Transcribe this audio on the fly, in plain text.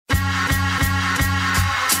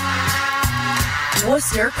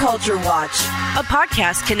Worcester Culture Watch, a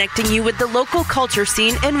podcast connecting you with the local culture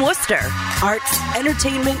scene in Worcester. Arts,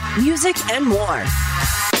 entertainment, music, and more.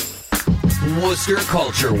 Worcester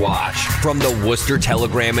Culture Watch from the Worcester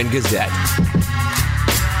Telegram and Gazette.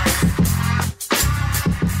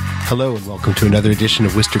 Hello and welcome to another edition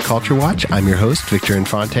of Worcester Culture Watch. I'm your host, Victor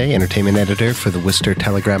Infante, entertainment editor for the Worcester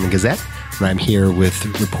Telegram and Gazette. And I'm here with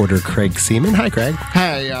reporter Craig Semon. Hi, Craig.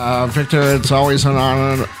 Hey, Victor, it's always an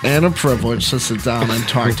honor and a privilege to sit down and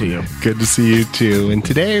talk to you. Good to see you, too. And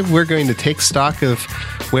today we're going to take stock of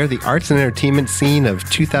where the arts and entertainment scene of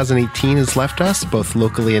 2018 has left us, both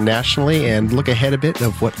locally and nationally, and look ahead a bit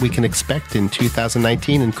of what we can expect in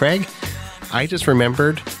 2019. And Craig, I just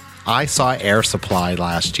remembered I saw Air Supply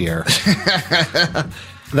last year.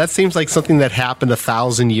 That seems like something that happened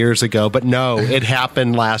 1,000 years ago, but no, it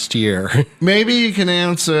happened last year. Maybe you can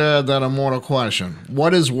answer that immortal question.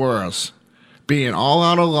 What is worse, being all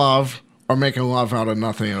out of love or making love out of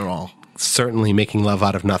nothing at all? Certainly making love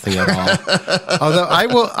out of nothing at all. Although I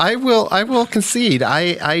will concede.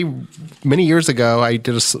 I many years ago I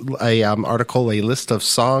did a list of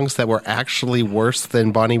songs that were actually worse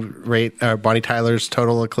than Bonnie Tyler's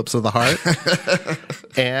 "Total Eclipse of the Heart,"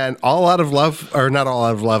 and "All Out of Love," or not "All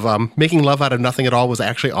Out of Love," "Making Love Out of Nothing at All" was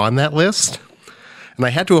actually on that list. And I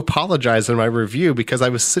had to apologize in my review because I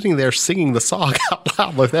was sitting there singing the song out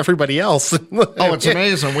loud with everybody else. Oh, it's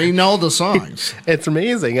amazing. We know the songs. It's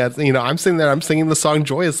amazing. I'm sitting there, I'm singing the song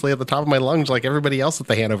joyously at the top of my lungs like everybody else at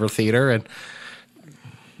the Hanover Theater, and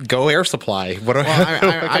go Air Supply.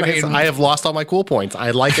 I have lost all my cool points. I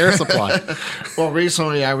like Air Supply. Well,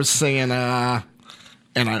 recently I was singing,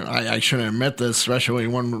 and I shouldn't admit this, especially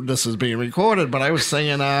when this is being recorded, but I was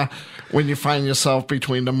singing When You Find Yourself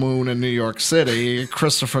Between the Moon and New York City,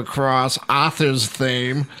 Christopher Cross, Arthur's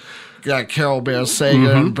theme. Got Carol Bear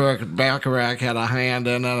Sager and Burt Bacharach had a hand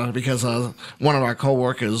in it because one of our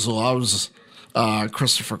coworkers loves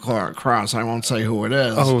Christopher Cross. I won't say who it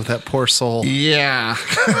is. Oh, that poor soul. Yeah.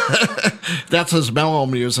 That's his mellow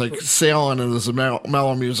music, sailing in his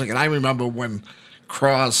mellow music. And I remember when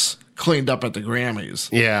Cross cleaned up at the Grammys.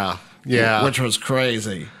 Yeah. Which was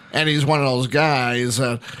crazy. And he's one of those guys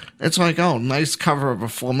it's like, oh, nice cover of a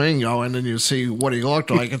flamingo, and then you see what he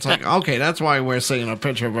looked like. It's like, okay, that's why we're seeing a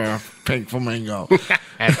picture of a pink flamingo.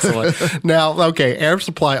 Excellent. Now, okay, Air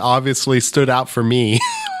Supply obviously stood out for me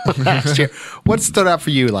last year. What stood out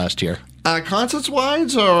for you last year?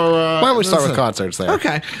 Concerts-wise, or why don't we start with concerts there?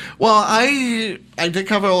 Okay. Well, I did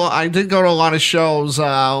go to a lot of shows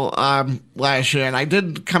last year, and I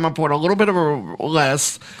did come up with a little bit of a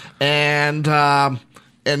list, and not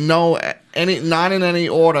in any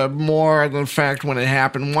order. More than fact, when it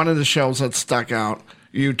happened, one of the shows that stuck out,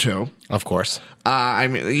 U2. Of course.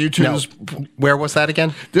 U2's... No. Where was that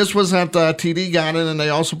again? This was at the TD Garden, and they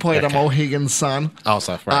also played a Mohegan Sun.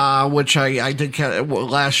 Also, right. Which I did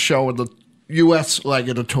last show of the U.S. leg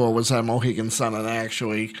of the tour was at Mohegan Sun, and I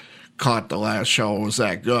actually caught the last show. It was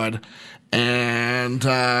that good. And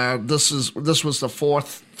this was the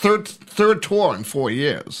third tour in 4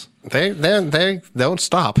 years. They don't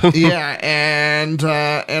stop. Yeah, and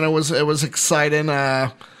it was exciting.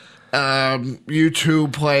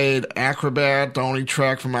 U2 played Acrobat, the only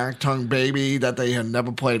track from Achtung Baby that they had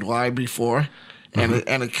never played live before, and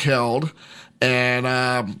it killed.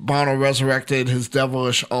 And Bono resurrected his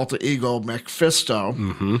devilish alter ego Mephisto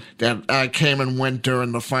that came and went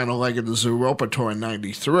during the final leg of the Zooropa tour in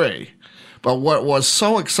 '93. But what was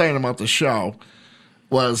so exciting about the show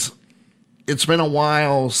was it's been a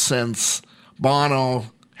while since Bono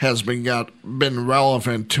has been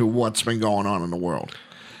relevant to what's been going on in the world.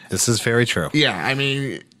 This is very true. Yeah, I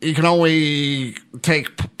mean, you can only take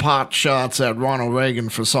pot shots at Ronald Reagan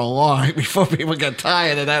for so long before people get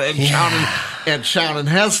tired of that and Charlton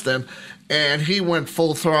Heston. And he went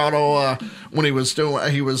full throttle when he was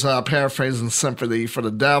paraphrasing Sympathy for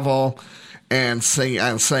the Devil and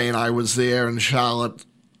saying I was there in Charlotte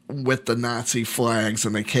with the Nazi flags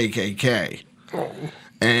and the KKK. Oh.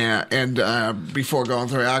 And before going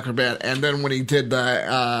through Acrobat. And then when he did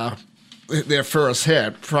their first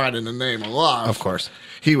hit, Pride in the Name of Love. Of course.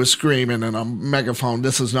 He was screaming in a megaphone,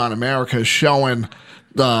 "This is not America," showing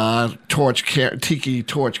the tiki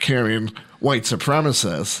torch carrying white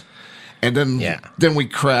supremacists. And then we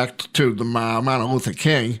cracked to the Martin Luther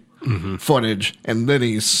King footage, and then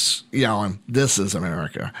he's yelling, "This is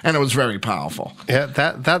America," and it was very powerful. Yeah,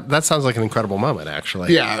 that sounds like an incredible moment,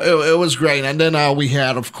 actually. Yeah, it was great. And then we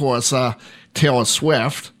had, of course, Taylor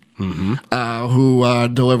Swift, who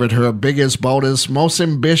delivered her biggest, boldest, most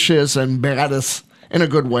ambitious, and baddest, in a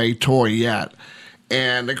good way, tour yet.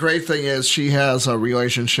 And the great thing is she has a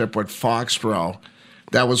relationship with Foxborough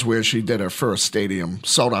that was where she did her first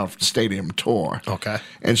sold-out stadium tour. Okay.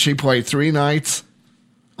 And she played 3 nights,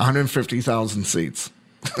 150,000 seats.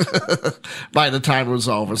 By the time it was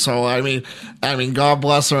over. So I mean, God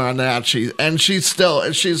bless her on that. She's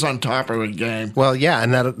on top of her game. Well, yeah,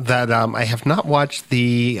 and that I have not watched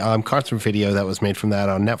the concert video that was made from that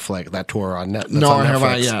on Netflix. That tour on Netflix. Nor have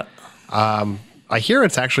I yet. I hear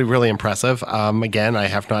it's actually really impressive. Again, I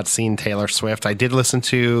have not seen Taylor Swift. I did listen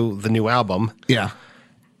to the new album. Yeah.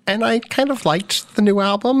 And I kind of liked the new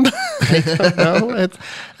album. I don't know.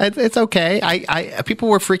 It's okay. I people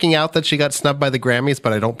were freaking out that she got snubbed by the Grammys,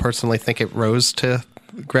 but I don't personally think it rose to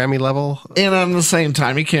Grammy level. And at the same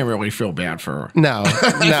time, you can't really feel bad for her. No.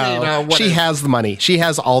 She has the money. She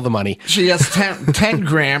has all the money. She has 10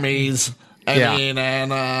 Grammys. I mean,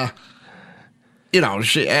 and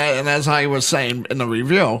she, and as I was saying in the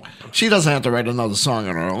review, she doesn't have to write another song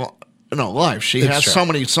in her life. She has so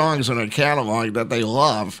many songs in her catalog that they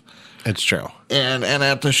love. It's true. And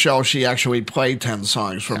at the show, she actually played 10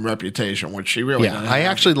 songs from Reputation, which she really didn't have. I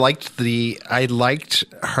actually liked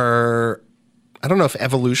her. I don't know if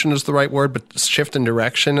evolution is the right word, but shift in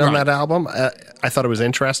direction on that album. I thought it was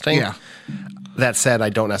interesting. Yeah. That said, I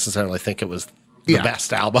don't necessarily think it was the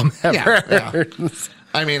best album ever. Yeah.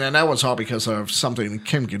 I mean, and that was all because of something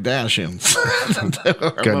Kim Kardashian's.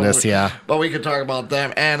 Goodness, yeah. But we could talk about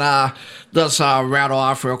them. And let's rattle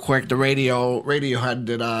off real quick. The Radiohead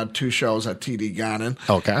did 2 shows at TD Garden.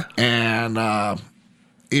 Okay. And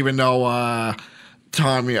even though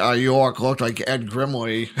Tom York looked like Ed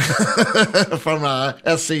Grimley from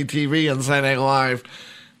SCTV and Saturday Night Live,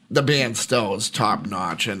 the band still is top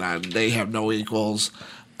notch, and they have no equals.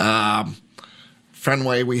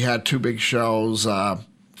 Fenway, we had 2 big shows,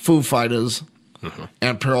 Foo Fighters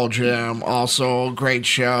and Pearl Jam, also great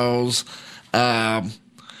shows. Here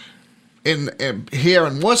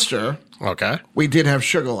in Worcester, we did have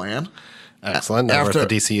Sugarland. Excellent. Over at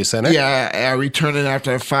the DCU Center. Yeah, returning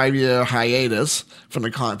after a 5-year hiatus from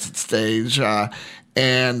the concert stage.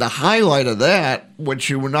 And the highlight of that, which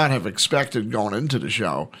you would not have expected going into the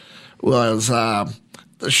show, was the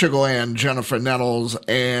Sugarland, Jennifer Nettles,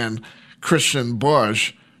 and Christian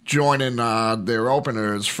Bush joining their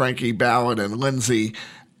openers, Frankie Ballard and Lindsay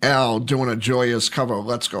L, doing a joyous cover of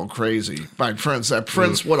Let's Go Crazy by Prince that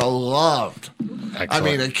Prince would have loved. Excellent. I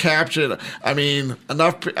mean, it captured,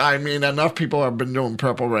 enough people have been doing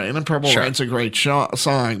Purple Rain, and Purple Rain's a great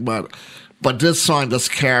song, but this song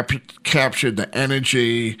just captured the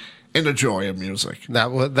energy and the joy of music.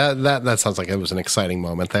 That sounds like it was an exciting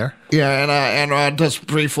moment there. Yeah, and just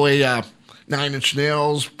briefly, 9 Inch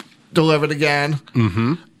Nails delivered again.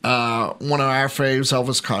 Mm-hmm. One of our faves,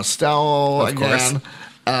 Elvis Costello, again.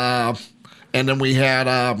 And then we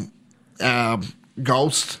had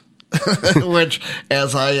Ghost, which,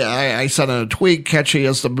 as I said in a tweet, catchy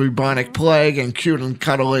as the bubonic plague and cute and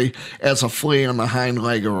cuddly as a flea on the hind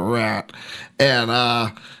leg of a rat.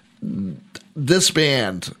 And this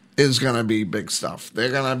band is going to be big stuff.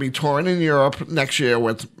 They're going to be touring in Europe next year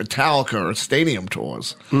with Metallica stadium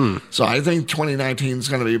tours. So I think 2019 is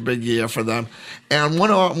going to be a big year for them. And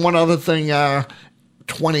one other thing,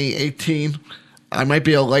 2018, I might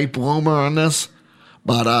be a late bloomer on this,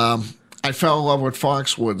 but I fell in love with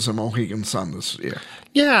Foxwoods and Mohegan Sun this year.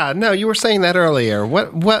 Yeah, no, you were saying that earlier.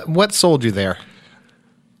 What sold you there?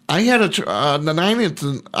 I had the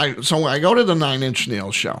 9-inch. So I go to the 9 Inch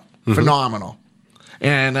Nails show. Mm-hmm. Phenomenal.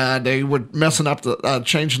 And they were messing up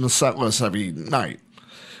changing the set list every night.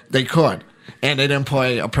 They could, and they didn't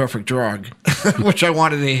play A Perfect Drug, which I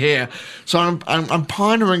wanted to hear. So I'm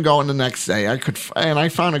pondering going the next day. I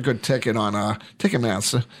found a good ticket on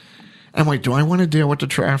Ticketmaster. I'm like, do I want to deal with the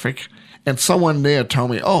traffic? And someone there told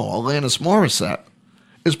me, Alanis Morissette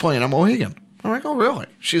is playing at Mohegan. I'm like, oh, really?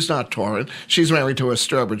 She's not touring. She's married to a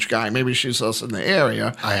Sturbridge guy. Maybe she's us in the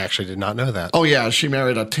area. I actually did not know that. Oh, yeah. She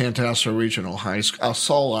married a Tantastra Regional High School,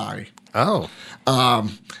 Soli. Oh.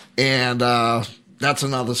 And that's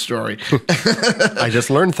another story. I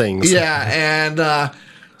just learned things. Yeah. And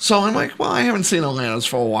so I'm like, well, I haven't seen Alanis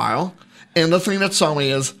for a while. And the thing that sold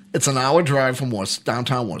me is it's an hour drive from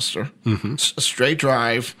downtown Worcester. Mm-hmm. A straight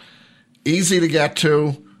drive. Easy to get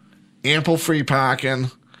to. Ample free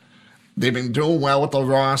parking. They've been doing well with the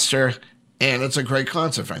roster, and it's a great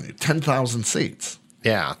concert venue. 10,000 seats.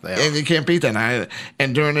 Yeah. And you can't beat that.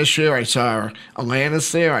 And during this year, I saw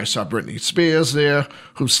Alanis there. I saw Britney Spears there,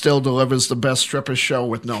 who still delivers the best stripper show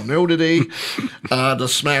with no nudity. The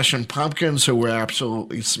Smashing Pumpkins, who were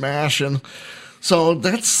absolutely smashing. So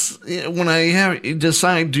that's when I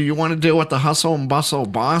decide, do you want to deal with the hustle and bustle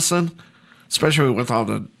of Boston, especially with all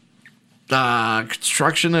the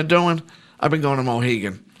construction they're doing? I've been going to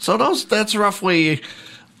Mohegan. So that's roughly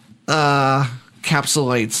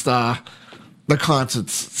encapsulates the concert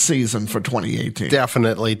season for 2018.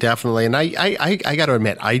 Definitely. And I got to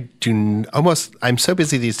admit, I'm so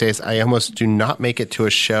busy these days, I almost do not make it to a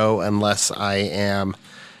show unless I am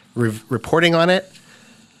reporting on it,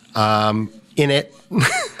 in it,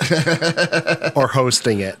 or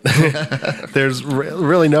hosting it. There's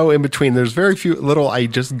really no in between. There's very little I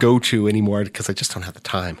just go to anymore because I just don't have the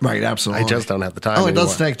time. Right, absolutely. I just don't have the time. Oh, it anymore.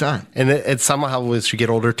 does take time. And it somehow, as you get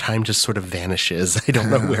older, time just sort of vanishes. I don't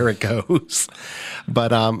know where it goes.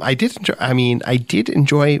 But I did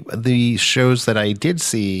enjoy the shows that I did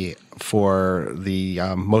see for the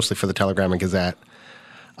mostly for the Telegram and Gazette.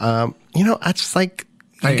 I just like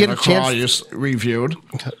you get a chance. You reviewed,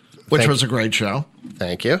 which was a great show.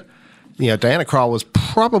 Thank you. Diana Krall was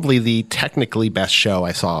probably the technically best show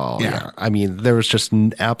I saw all year. I mean, there was just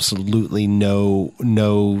absolutely no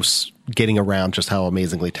getting around just how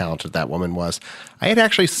amazingly talented that woman was. I had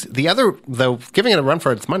actually though giving it a run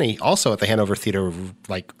for its money, also at the Hanover Theater,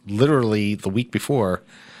 like literally the week before,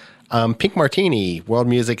 Pink Martini, world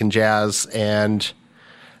music and jazz and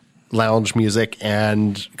lounge music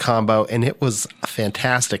and combo, and it was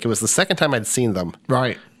fantastic. It was the second time I'd seen them.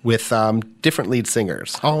 Right. With different lead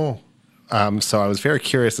singers. Oh. So I was very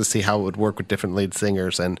curious to see how it would work with different lead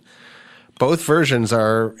singers, and both versions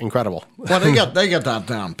are incredible. Well, they got that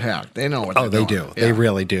down packed. They know what they're doing. They do. Yeah. They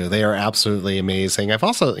really do. They are absolutely amazing. I've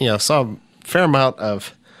also, saw a fair amount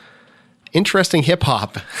of interesting hip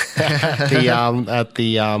hop at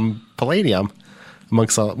the Palladium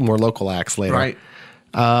amongst more local acts later. Right.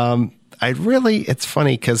 It's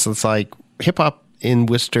funny because it's like hip hop in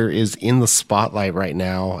Worcester is in the spotlight right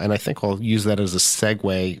now, and I think we'll use that as a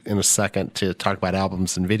segue in a second to talk about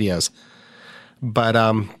albums and videos. But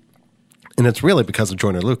and it's really because of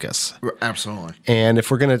Joyner Lucas. Absolutely. And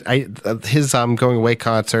if we're his going away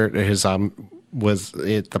concert, was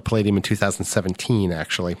at the Palladium in 2017.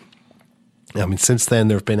 Actually, I mean, since then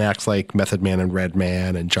there have been acts like Method Man and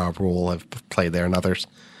Redman and Ja Rule have played there, and others.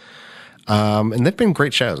 And they've been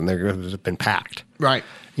great shows, and they've been packed. Right.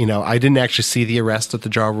 I didn't actually see the arrest at the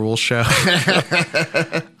Ja Rule show.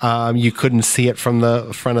 You couldn't see it from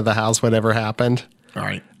the front of the house, whatever happened.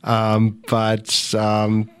 Right. But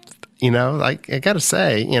I got to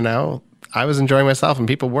say, I was enjoying myself and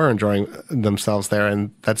people were enjoying themselves there.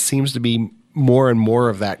 And that seems to be more and more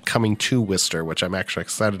of that coming to Worcester, which I'm actually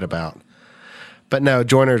excited about. But no,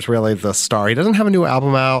 Joyner's really the star. He doesn't have a new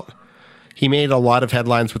album out. He made a lot of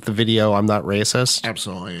headlines with the video "I'm Not Racist,"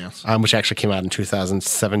 absolutely, yes, which actually came out in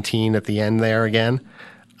 2017 at the end there again.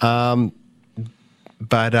 But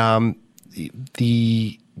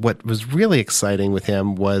what was really exciting with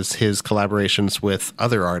him was his collaborations with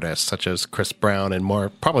other artists such as Chris Brown and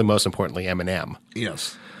probably most importantly Eminem.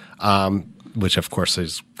 Yes, which of course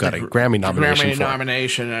has got a Grammy nomination.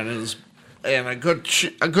 And a good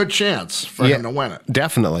chance for him to win it.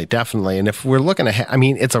 Definitely. And if we're looking ahead, I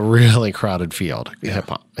mean, it's a really crowded field. Yeah.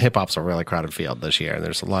 Hip hop's a really crowded field this year.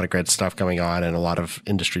 There's a lot of great stuff going on and a lot of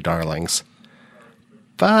industry darlings.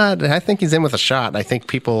 But I think he's in with a shot. I think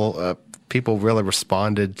people really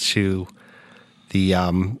responded to the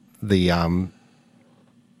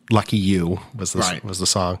 "Lucky You" was the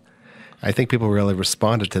song. I think people really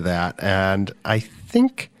responded to that, and I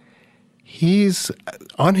think he's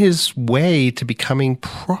on his way to becoming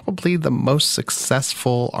probably the most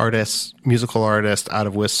successful musical artist out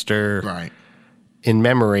of Worcester in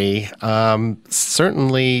memory.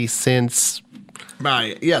 Certainly since...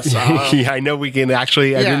 Yes. I know we can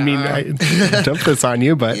actually... I didn't mean to dump this on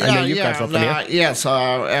you, but I know you've got something here. Yes,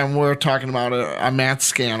 and we're talking about a Matt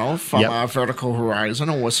Scannell from Vertical Horizon,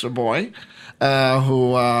 a Worcester boy,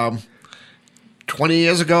 who... 20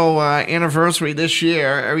 years ago, anniversary this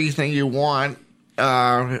year, Everything You Want,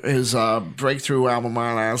 his breakthrough album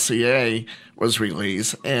on RCA was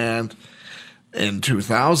released. And in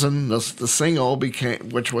 2000, the single became,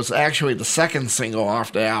 which was actually the second single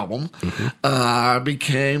off the album,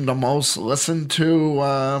 became the most listened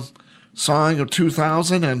to song of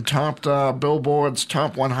 2000 and topped Billboard's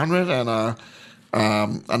Top 100 and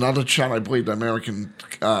another chart, I believe, the American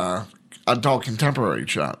Adult Contemporary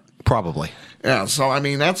chart. Probably. Yeah, so I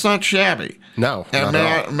mean that's not shabby. No, and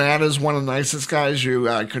Matt is one of the nicest guys you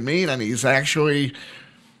could meet, and he's actually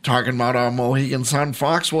talking about our Mohegan Sun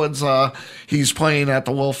Foxwoods. He's playing at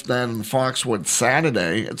the Wolf Den in Foxwoods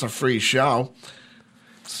Saturday. It's a free show.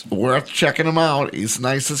 It's worth checking him out. He's the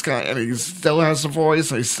nicest guy, and he still has the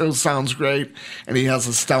voice. And he still sounds great, and he has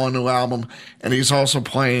a stellar new album. And he's also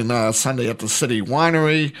playing Sunday at the City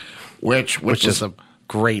Winery, which is a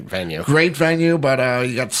great venue. Great venue, but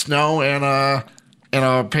you got snow and in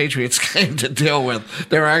a Patriots game to deal with.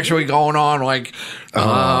 They're actually going on like.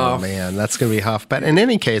 Oh man, that's going to be tough. But in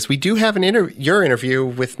any case, we do have your interview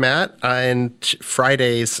with Matt in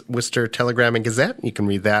Friday's Worcester Telegram and Gazette. You can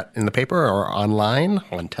read that in the paper or online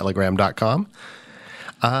on telegram.com.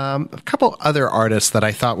 A couple other artists that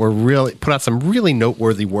I thought were really put out some really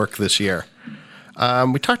noteworthy work this year.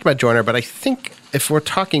 We talked about Joyner, but I think if we're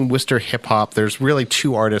talking Worcester hip hop, there's really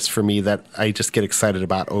two artists for me that I just get excited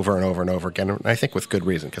about over and over and over again. And I think with good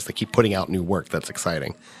reason, because they keep putting out new work that's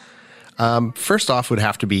exciting. First off would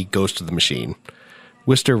have to be Ghost of the Machine.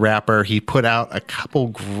 Worcester rapper. He put out a couple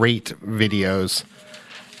great videos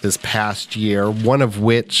this past year, one of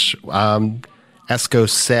which Esco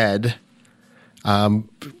said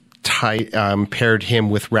paired him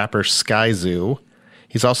with rapper Skyzoo.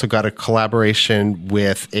 He's also got a collaboration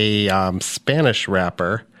with a Spanish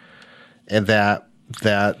rapper, and that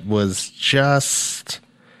was just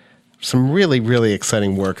some really, really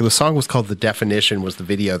exciting work. The song was called The Definition, was the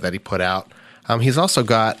video that he put out. He's also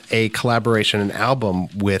got a collaboration, an album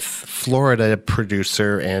with Florida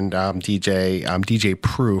producer and DJ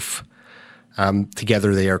Proof.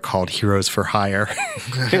 Together they are called Heroes for Hire.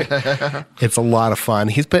 It's a lot of fun.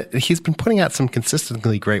 He's been putting out some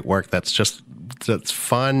consistently great work that's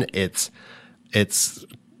fun. It's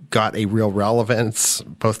got a real relevance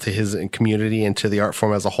both to his community and to the art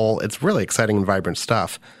form as a whole. It's really exciting and vibrant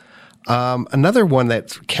stuff. Another one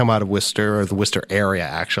that's come out of Worcester, or the Worcester area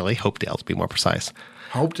actually, Hopedale to be more precise.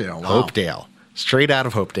 Hopedale, wow. Hopedale. Straight out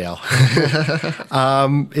of Hopedale.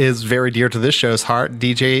 Is very dear to this show's heart,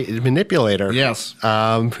 DJ Manipulator. Yes.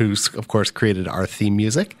 Who's, of course, created our theme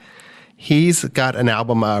music. He's got an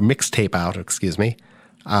album, mixtape out,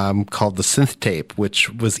 called The Synth Tape, which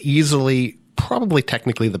was probably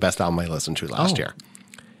technically the best album I listened to last year.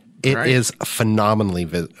 It is phenomenally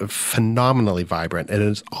vibrant. It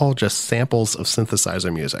is all just samples of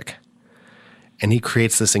synthesizer music. And he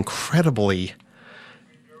creates this incredibly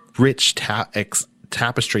rich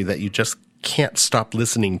tapestry that you just can't stop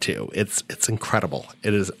listening to. It's incredible.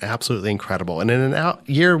 It is absolutely incredible. And in a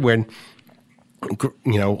year when,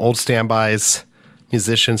 old standbys,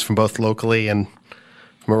 musicians from both locally and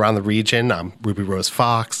from around the region, Ruby Rose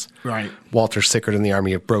Fox, right, Walter Sickert and the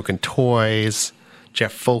Army of Broken Toys,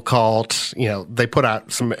 Jeff Foucault, they put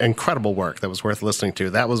out some incredible work that was worth listening to.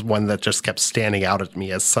 That was one that just kept standing out at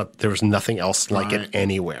me as there was nothing else like it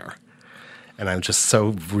anywhere. And I'm just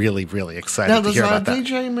so really, really excited to hear about that.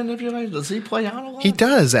 DJ Manipulator, does he play out a lot? He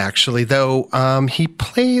does, actually, though. He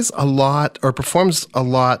plays a lot or performs a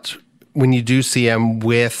lot when you do see him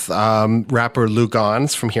with rapper Lou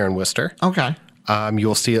Gons from here in Worcester. Okay.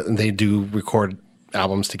 You'll see it, and they do record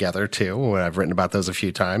albums together, too. I've written about those a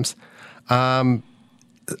few times. Often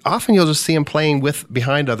you'll just see him playing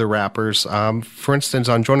behind other rappers. For instance,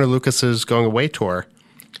 on Joyner Lucas's Going Away tour,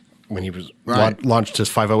 when he was launched his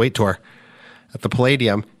 508 tour at the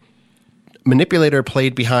Palladium, Manipulator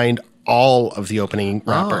played behind all of the opening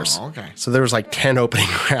rappers. Oh, okay. So there was like 10 opening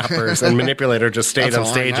rappers, and Manipulator just stayed on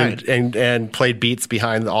stage and played beats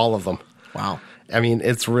behind all of them. Wow. I mean,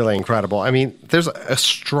 it's really incredible. I mean, there's a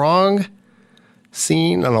strong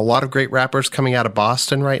scene and a lot of great rappers coming out of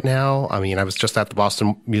Boston right now. I mean, I was just at the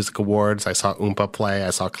Boston Music Awards. I saw Oompa play. I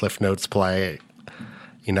saw Cliff Notes play.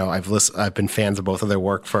 I've been fans of both of their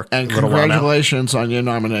work for a little while now. And congratulations on your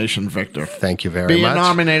nomination, Victor. Thank you very much. Being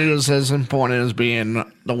nominated is as important as being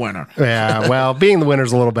the winner. Yeah, well, being the winner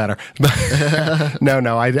is a little better.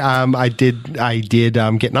 No, I did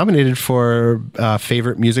get nominated for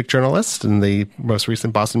favorite music journalist in the most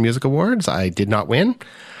recent Boston Music Awards. I did not win.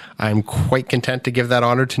 I'm quite content to give that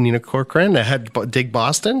honor to Nina Corcoran at Dig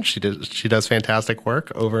Boston. She does fantastic work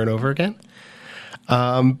over and over again.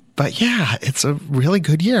 But yeah, it's a really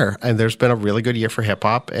good year, and there's been a really good year for hip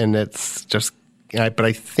hop, and it's just. But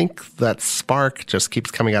I think that spark just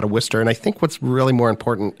keeps coming out of Worcester, and I think what's really more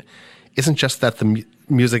important isn't just that the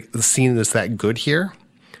scene is that good here.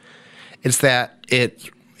 It's that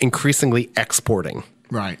it's increasingly exporting,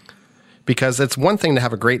 right? Because it's one thing to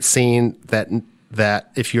have a great scene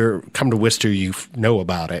that if you're come to Worcester, you know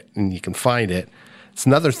about it and you can find it. It's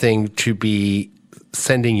another thing to be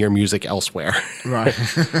sending your music elsewhere. Right.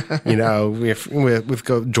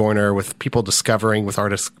 with Joyner, with people discovering, with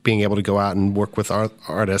artists being able to go out and work with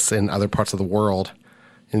artists in other parts of the world.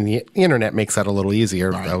 And the internet makes that a little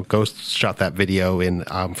easier. Right. Though Ghost shot that video in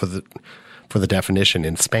for the Definition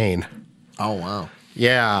in Spain. Oh, wow.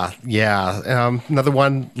 Yeah. Another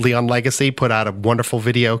one, Leon Legacy put out a wonderful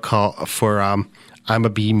video for "I'ma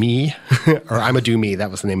Be Me" or "I'ma Do Me." That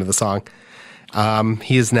was the name of the song.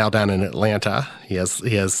 He is now down in Atlanta. He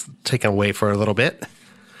has taken away for a little bit,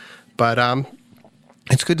 but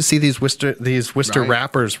it's good to see these Worcester Right.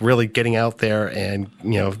 rappers really getting out there and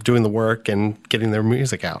doing the work and getting their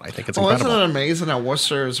music out. I think it's incredible. Isn't it amazing how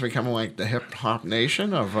Worcester is becoming like the hip hop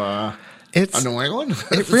nation of New England?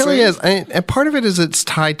 It really is, and part of it is it's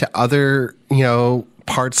tied to other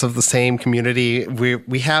parts of the same community.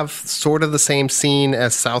 We have sort of the same scene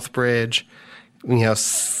as Southbridge,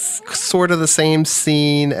 sort of the same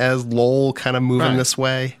scene as Lowell, kind of moving this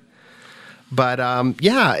way. But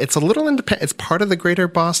it's a little independent. It's part of the greater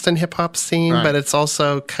Boston hip hop scene, but it's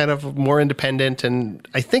also kind of more independent. And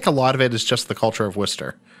I think a lot of it is just the culture of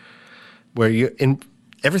Worcester, where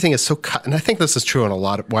everything is so cut. And I think this is true in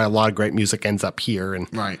why a lot of great music ends up here.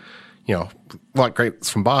 And a lot of greats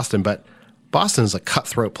from Boston, but Boston is a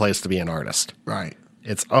cutthroat place to be an artist. Right.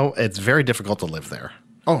 It's very difficult to live there.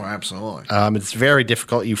 Oh, absolutely. It's very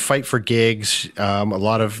difficult. You fight for gigs. A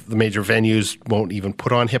lot of the major venues won't even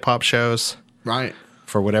put on hip hop shows. Right.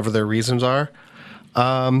 For whatever their reasons are.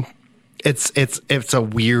 It's a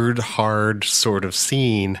weird, hard sort of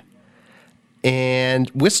scene.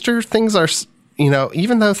 And Worcester, things are,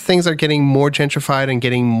 even though things are getting more gentrified and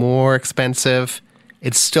getting more expensive,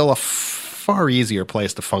 it's still a far easier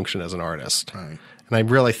place to function as an artist. Right. And I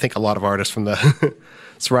really think a lot of artists from the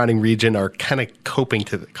surrounding region are kind of coping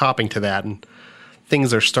to that, and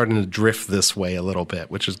things are starting to drift this way a little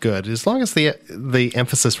bit, which is good. As long as the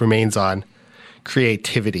emphasis remains on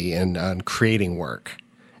creativity and on creating work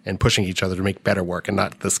and pushing each other to make better work, and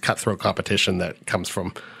not this cutthroat competition that comes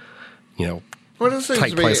from,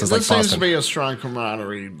 tight places like Boston. There seems to be a strong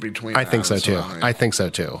camaraderie between. I think so too. I think so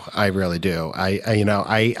too. I really do.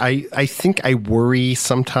 I think I worry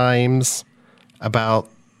sometimes about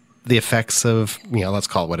the effects of, let's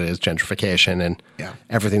call it what it is, gentrification and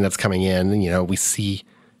everything that's coming in. We see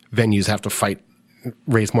venues have to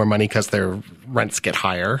raise more money because their rents get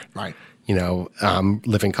higher. Right.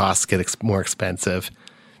 Living costs get more expensive.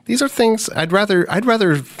 These are things I'd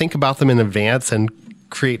rather think about them in advance and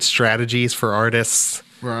create strategies for artists.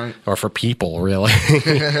 Right. Or for people, really,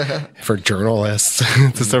 for journalists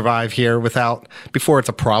to survive here before it's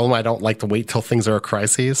a problem. I don't like to wait till things are a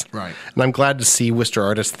crisis. Right. And I'm glad to see Worcester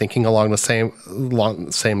artists thinking along the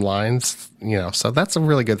same lines, so that's a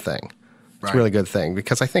really good thing. It's a really good thing,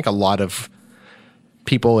 because I think a lot of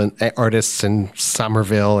people and artists in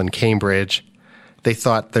Somerville and Cambridge, they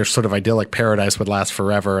thought their sort of idyllic paradise would last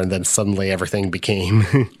forever, and then suddenly everything became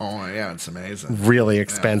it's amazing, really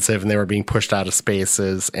expensive, and they were being pushed out of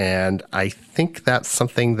spaces. And I think that's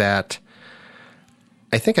something that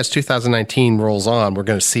as 2019 rolls on, we're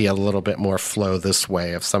going to see a little bit more flow this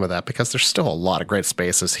way of some of that, because there's still a lot of great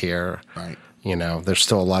spaces here. Right. There's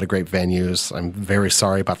still a lot of great venues. I'm very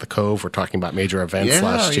sorry about the Cove. We're talking about major events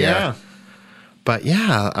last year. Yeah. But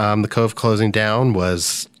the Cove closing down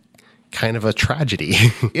was kind of a tragedy.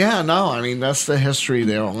 That's the history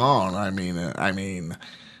there alone. I mean,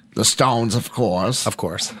 the Stones, of course.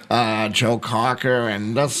 Joe Cocker,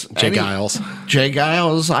 and that's Giles. Jay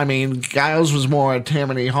Giles. I mean, Giles was more a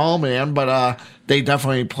Tammany Hall man, but they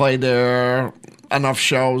definitely played there enough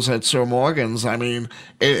shows at Sir Morgan's. I mean,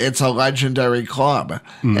 it's a legendary club,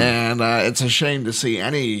 and it's a shame to see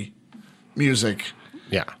any music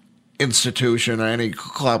institution or any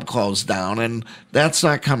club closed down, and that's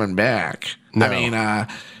not coming back. No. I mean,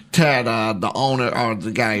 Ted, the owner, or the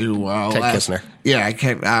guy who Ted Kistner.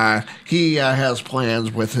 He has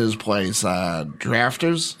plans with his place,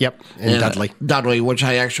 Drafters. Yep, in Dudley. Dudley, which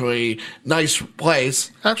nice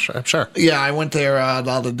place. I'm sure. Yeah, I went there the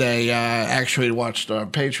other day. Actually watched a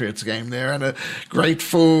Patriots game there, and great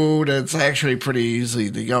food. It's actually pretty easy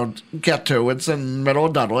to get to. It's in the middle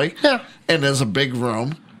of Dudley. Yeah, and there's a big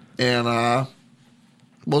room. And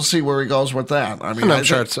we'll see where he goes with that. I mean, I'm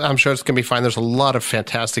sure it's going to be fine. There's a lot of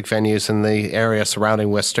fantastic venues in the area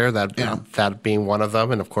surrounding Worcester. That being one of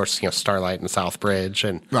them, and of course, Starlight and Southbridge,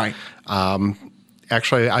 and right.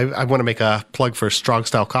 Actually, I want to make a plug for Strong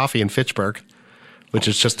Style Coffee in Fitchburg, which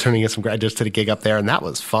is just turning in some. I just did a gig up there, and that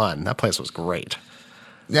was fun. That place was great.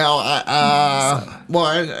 Now, I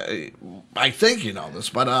think you know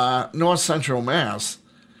this, but North Central Mass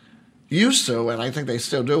used to, and I think they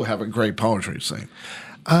still do, have a great poetry scene.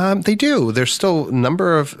 They do. There's still a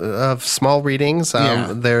number of small readings.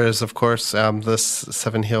 There's, of course, the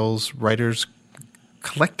Seven Hills Writers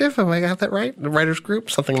Collective. Have I got that right? The Writers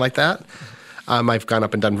Group, something like that. I've gone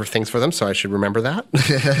up and done things for them, so I should remember that.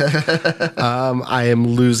 I am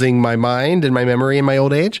losing my mind and my memory in my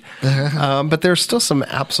old age. But there's still some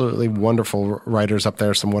absolutely wonderful writers up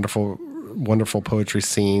there, some wonderful poetry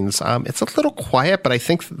scenes. It's a little quiet, but I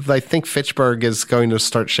think Fitchburg is going to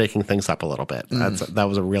start shaking things up a little bit. That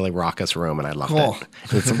was a really raucous room, and I loved it.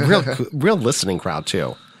 It's a real listening crowd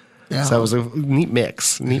too. Yeah. So it was a neat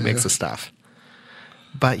mix of stuff.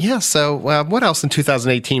 But yeah, so what else in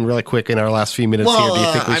 2018, really quick in our last few minutes here, do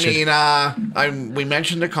you think we should? We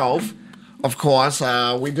mentioned the Cove, of course.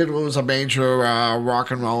 We did lose a major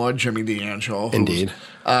rock and roller, Jimmy D'Angelo. Indeed.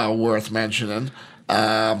 Worth mentioning.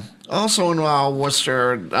 Also in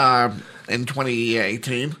Worcester in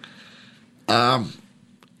 2018, an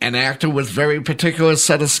actor with very particular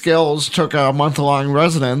set of skills took a month-long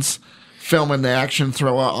residence filming the action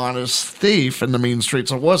thriller Honest Thief in the mean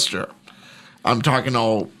streets of Worcester. I'm talking,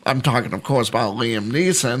 of course, about Liam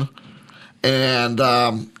Neeson, and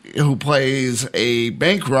who plays a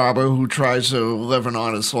bank robber who tries to live an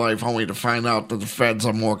honest life, only to find out that the feds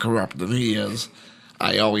are more corrupt than he is.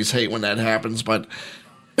 I always hate when that happens, but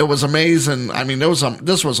it was amazing. I mean,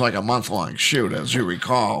 this was like a month-long shoot, as you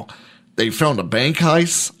recall. They filmed a bank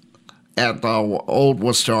heist at the old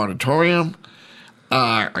Worcester Auditorium,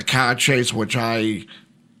 a car chase, which I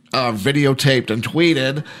videotaped and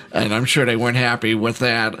tweeted, and I'm sure they weren't happy with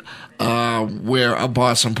that, where a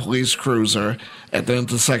Boston police cruiser at the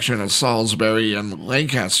intersection of Salisbury and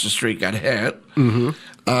Lancaster Street got hit.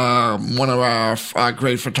 Mm-hmm. One of our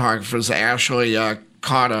great photographers, Ashley,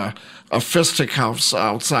 caught a fisticuffs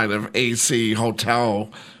outside of AC Hotel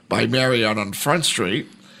by Marriott on Front Street.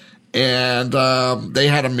 And they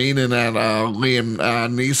had a meeting at Liam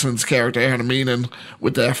Neeson's character had a meeting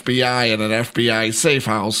with the FBI in an FBI safe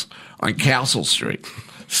house on Castle Street.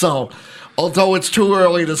 So, although it's too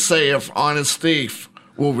early to say if Honest Thief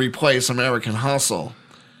will replace American Hustle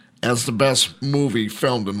as the best movie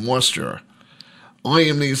filmed in Worcester,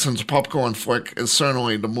 Liam Neeson's popcorn flick is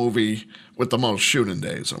certainly the movie with the most shooting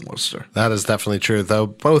days in Worcester. That is definitely true, though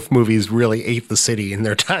both movies really ate the city in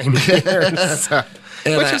their time here. So.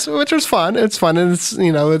 Which is fun. It's fun, and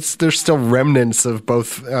there's still remnants of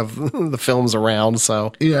both of the films around.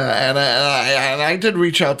 So yeah, and I did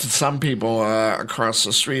reach out to some people across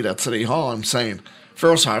the street at City Hall. I'm saying,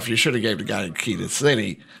 first off, you should have gave the guy a key to the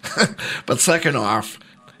city, but second off,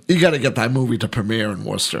 you got to get that movie to premiere in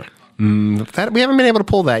Worcester. We haven't been able to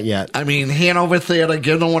pull that yet. I mean, Hanover Theater,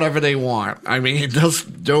 give them whatever they want. I mean,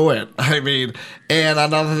 just do it. I mean, and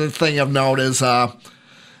another thing of note is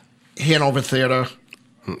Hanover Theater,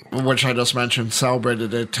 which I just mentioned, celebrated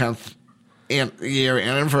their 10th year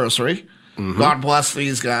anniversary. Mm-hmm. God bless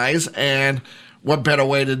these guys. And what better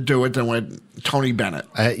way to do it than with Tony Bennett?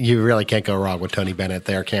 You really can't go wrong with Tony Bennett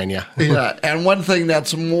there, can you? Yeah. And one thing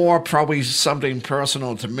that's more probably something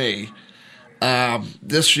personal to me,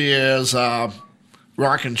 this year's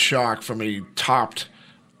Rock and Shock for me topped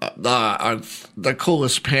the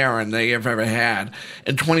coolest pairing they have ever had.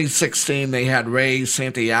 In 2016, they had Ray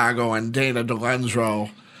Santiago and Dana DeLenzo,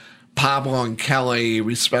 Pablo and Kelly,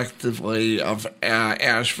 respectively, of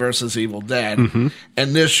Ash versus Evil Dead. Mm-hmm.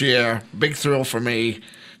 And this year, big thrill for me,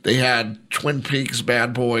 they had Twin Peaks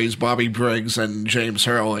bad boys Bobby Briggs and James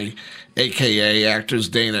Hurley, a.k.a. actors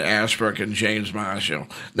Dana Ashbrook and James Marshall.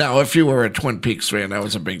 Now, if you were a Twin Peaks fan, that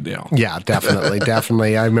was a big deal. Yeah, definitely,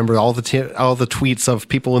 definely. I remember all the tweets of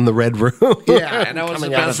people in the Red Room. Yeah, and that was the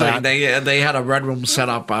best thing. They had a Red Room set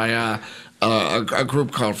up by a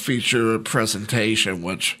group called Feature Presentation,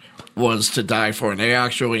 which was to die for. And they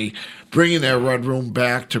actually bringing their Red Room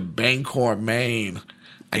back to Bangor, Maine,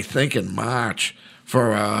 I think in March,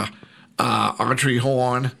 for Audrey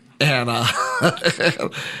Horne and and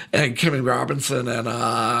Kimmy Robinson and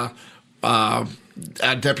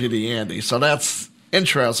Deputy Andy. So that's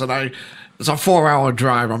interesting. It's a 4-hour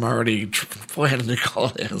drive. I'm already planning to go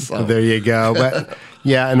there. So. There you go. But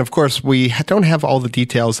yeah, and of course we don't have all the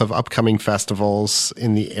details of upcoming festivals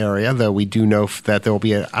in the area, though we do know that there will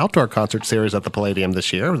be an outdoor concert series at the Palladium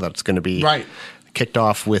this year. That's going to be kicked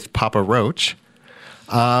off with Papa Roach.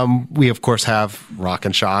 We, of course, have Rock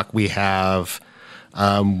and Shock. We have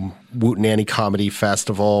Woot Nanny Comedy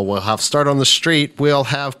Festival. We'll have Start on the Street. We'll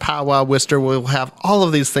have Powwow Worcester. We'll have all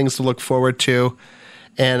of these things to look forward to.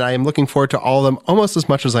 And I am looking forward to all of them almost as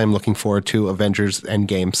much as I am looking forward to Avengers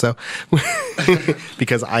Endgame. So,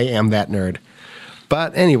 because I am that nerd.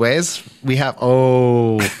 But anyways, we have,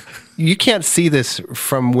 you can't see this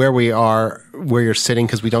from where we are, where you're sitting,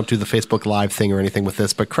 because we don't do the Facebook Live thing or anything with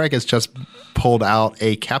this. But Craig has just pulled out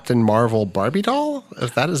a Captain Marvel Barbie doll.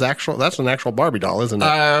 If that is that's an actual Barbie doll, isn't it?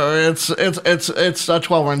 It's a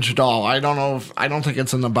 12-inch doll. I don't think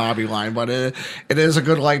it's in the Barbie line, but it is a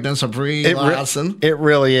good likeness of Brie Larson. It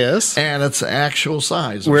really is, and it's actual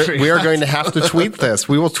size. We are going to have to tweet this.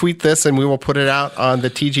 We will tweet this, and we will put it out on the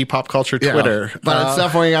TG Pop Culture Twitter. Yeah, but it's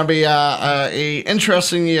definitely going to be a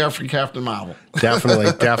interesting year for Captain Marvel.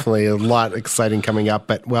 Definitely a lot exciting coming up.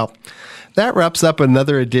 But well, that wraps up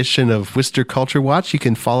another edition of Worcester Culture Watch. You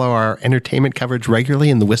can follow our entertainment coverage regularly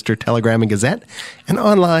regularly in the Worcester Telegram and Gazette and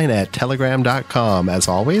online at telegram.com. As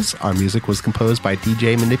always, our music was composed by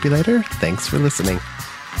DJ Manipulator. Thanks for listening.